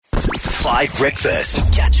5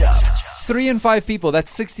 Breakfast. Catch up. 3 in 5 people,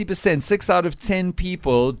 that's 60%. 6 out of 10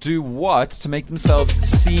 people do what to make themselves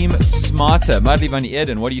seem smarter? Madly van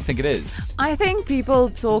Eerden, what do you think it is? I think people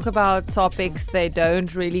talk about topics they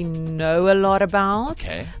don't really know a lot about.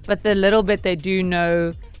 Okay. But the little bit they do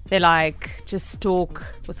know, they just talk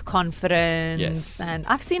with confidence. Yes. And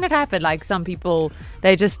I've seen it happen. Like some people,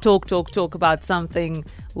 they just talk about something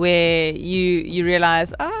where you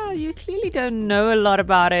realize, you clearly don't know a lot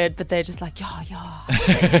about it, but they're just like, yeah.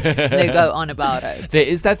 They go on about it. There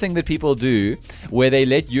is that thing that people do where they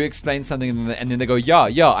let you explain something and then they go, yeah,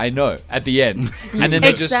 I know, at the end. And then they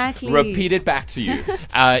Exactly. just repeat it back to you,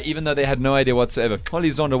 even though they had no idea whatsoever. Holly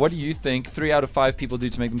Zonda, what do you think 3 out of 5 people do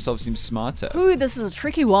to make themselves seem smarter? Ooh, this is a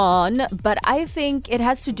tricky one, but I think it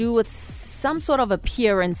has to do with some sort of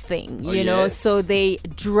appearance thing, you know, yes. so they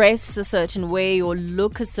dress a certain way or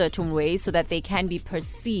look a certain way so that they can be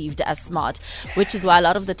perceived as smart, which is why a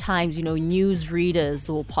lot of the times, you know, news readers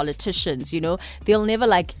or politicians, you know, they'll never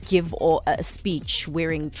give a speech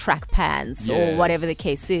wearing track pants or Yes. whatever the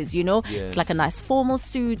case is, you know. Yes. It's like a nice formal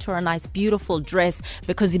suit or a nice beautiful dress,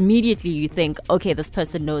 because immediately you think, okay, this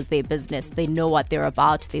person knows their business, they know what they're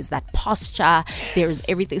about, there's that posture, there's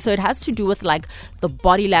everything. So it has to do with the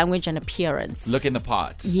body language and appearance. Look in the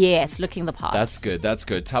part. Yes, looking the part. That's good.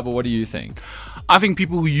 Tabo, what do you think? I think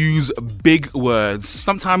people who use big words,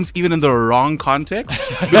 sometimes even in the wrong context,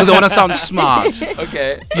 because they want to sound smart.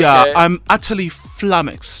 Okay. Yeah, okay. I'm utterly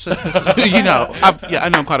flummoxed. You know, I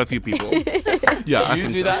know quite a few people. Yeah, I Do you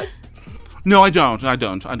think do so. that? No, I don't.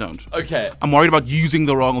 Okay. I'm worried about using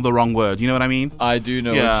the wrong word. You know what I mean? I do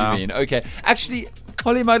know Yeah. what you mean. Okay. Actually,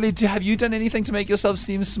 Holly Madley, have you done anything to make yourself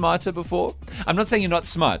seem smarter before? I'm not saying you're not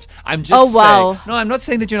smart. I'm just Oh, wow. saying... No, I'm not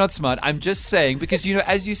saying that you're not smart. I'm just saying, because, you know,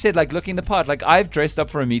 as you said, looking the part. I've dressed up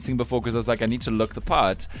for a meeting before because I was like, I need to look the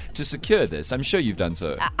part to secure this. I'm sure you've done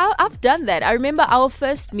so. I've done that. I remember our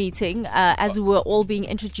first meeting as we were all being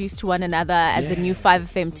introduced to one another as the new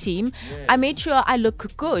 5FM team. I made sure I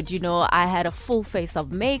look good. You know, I had a full face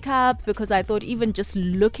of makeup because I thought even just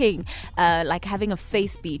looking like having a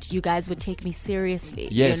face beat, you guys would take me seriously.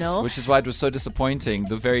 Yes, you know? which is why it was so disappointing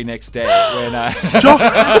the very next day when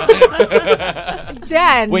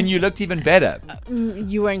Dan, when you looked even better.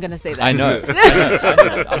 you weren't going to say that. I know. I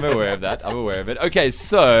know. I'm aware of that. I'm aware of it. Okay,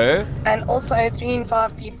 so... And also 3 in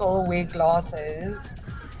 5 people wear glasses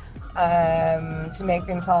to make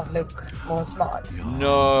themselves look more smart,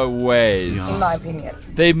 No ways. in my opinion.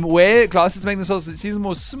 They wear glasses to make themselves seem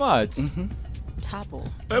more smart. Mm-hmm. Tabo.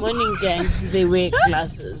 Morning gang, they wear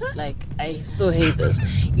glasses. I so hate this.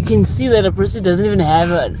 You can see that a person doesn't even have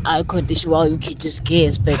an eye condition while you can just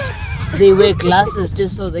guess, but they wear glasses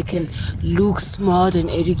just so they can look smart and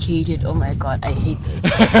educated. Oh my god, I hate this.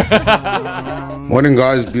 Morning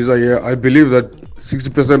guys, Biza here. I believe that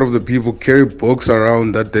 60% of the people carry books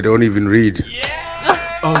around that they don't even read.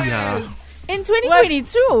 Oh yeah. In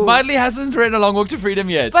 2022. Madley hasn't read A Long Walk to Freedom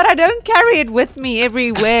yet. But I don't carry it with me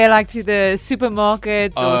everywhere, like to the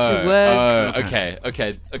supermarkets or to work.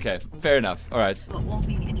 Okay. Fair enough. All right.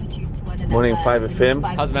 Morning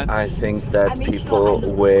 5FM. How's it, man? I think that people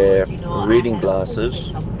wear reading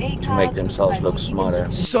glasses to make themselves look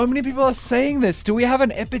smarter. So many people are saying this. Do we have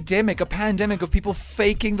an epidemic, a pandemic of people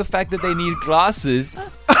faking the fact that they need glasses?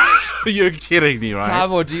 You're kidding me, right?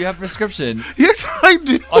 Tabo, do you have prescription? Yes, I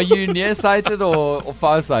do. Are you nearsighted or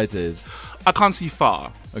farsighted? I can't see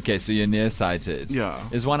far. Okay, so you're nearsighted. Yeah.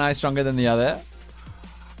 Is one eye stronger than the other?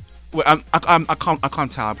 Wait, I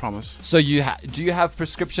can't tell. I promise. So do you have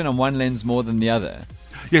prescription on one lens more than the other?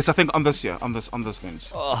 Yes, I think on this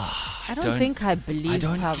lens. I don't think I believe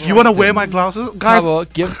Tabo. You want to wear my glasses, guys?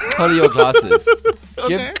 Tabo, give Holly your glasses. Okay.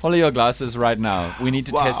 Give Holly your glasses right now. We need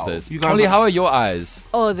to test Wow. this. You guys Holly, are- how are your eyes?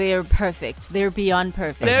 Oh, they're perfect. They're beyond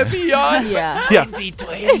perfect. They're beyond. Yeah. Yeah.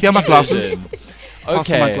 2020 Here are my glasses. vision. Pass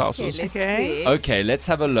me my Okay. glasses. Let's Okay. see. Okay, let's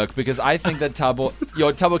have a look because I think that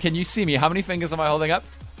Tabo, can you see me? How many fingers am I holding up?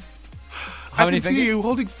 How I many can fingers? see you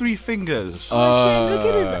holding 3 fingers. Oh, Shane, look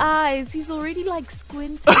at his eyes. He's already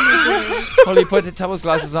squinting. Holly, put Tabo's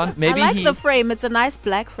glasses on. Maybe I like he. the frame. It's a nice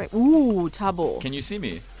black frame. Ooh, Tabo. Can you see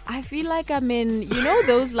me? I feel like I'm in,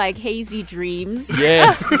 those hazy dreams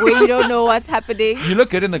Yes. where you don't know what's happening. You look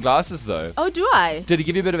good in the glasses though. Oh, do I? Did it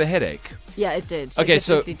give you a bit of a headache? Yeah, it did. Okay, It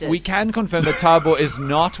so definitely did. we can confirm that Tabo is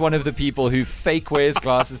not one of the people who fake wears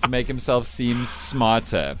glasses to make himself seem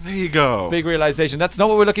smarter. There you go. Big realization. That's not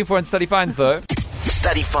what we're looking for in Study Finds, though.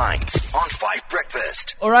 Study Finds on 5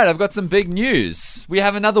 Breakfast. All right, I've got some big news. We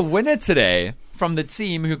have another winner today from the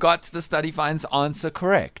team who got the Study Finds answer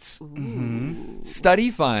correct. Mm-hmm. Study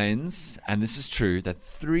finds, and this is true, that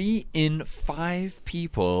 3 in 5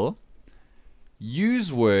 people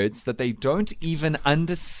use words that they don't even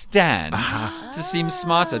understand to seem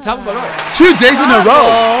smarter. Tell me about 2 days in a row.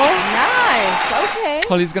 Nice. Okay.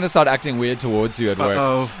 Holly's going to start acting weird towards you at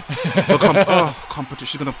work. Competition.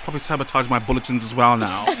 She's going to probably sabotage my bulletins as well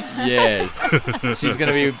now. Yes.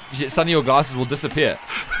 Suddenly your glasses will disappear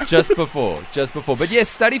just before. But yes,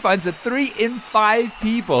 study finds that 3 in 5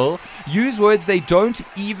 people use words they don't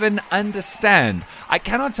even understand. I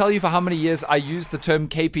cannot tell you for how many years I used the term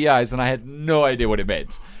KPIs and I had no idea what it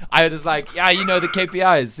meant. I was like, yeah, you know the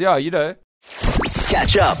KPIs. Yeah, you know.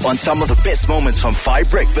 Catch up on some of the best moments from 5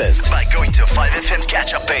 Breakfast by going to 5FM's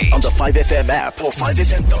catch-up page on the 5FM app or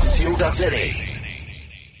 5FM.co.za.